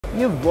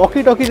ये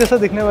walkie talkie जैसा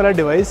दिखने वाला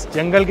डिवाइस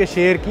जंगल के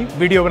शेर की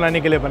वीडियो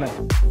बनाने के लिए बना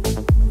है।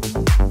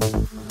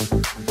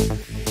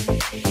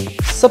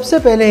 सबसे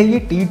पहले है ये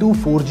T2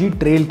 4G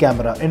trail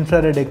camera,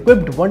 infrared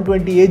equipped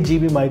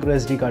 128GB micro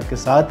SD card के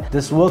साथ।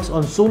 This works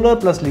on solar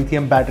plus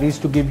lithium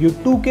batteries to give you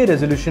 2K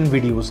resolution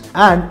videos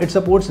and it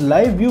supports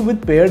live view with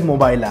paired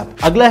mobile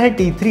app. अगला है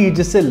T3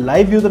 जिससे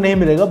live view तो नहीं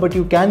मिलेगा but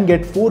you can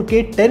get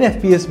 4K 10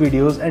 FPS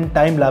videos and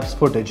time lapse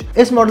footage.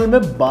 इस model में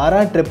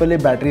 12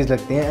 AAA batteries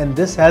लगती हैं and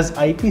this has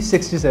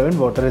IP67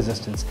 water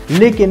resistance.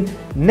 लेकिन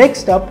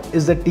next up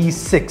is the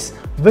T6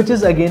 which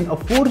is again a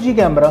 4G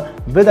camera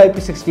with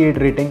IP68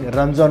 rating,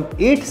 runs on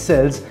 8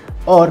 cells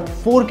और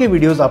 4K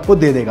videos आपको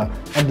दे देगा।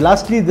 And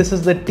lastly this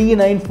is the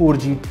T9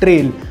 4G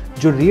trail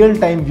जो real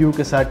time view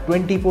के साथ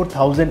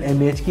 24,000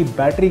 mAh की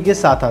battery के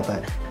साथ आता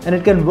है and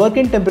it can work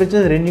in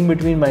temperature ranging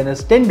between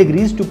 -10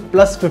 degrees to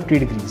 +50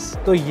 degrees.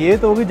 तो ये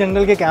तो होगी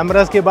जंगल के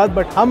कैमरास के बाद,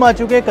 बट हम आ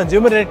चुके हैं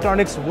कंज्यूमर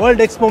इलेक्ट्रॉनिक्स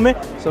वर्ल्ड एक्सपो में।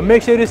 So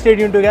make sure you stay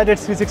tuned to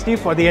gadgets 360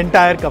 for the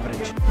entire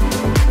coverage.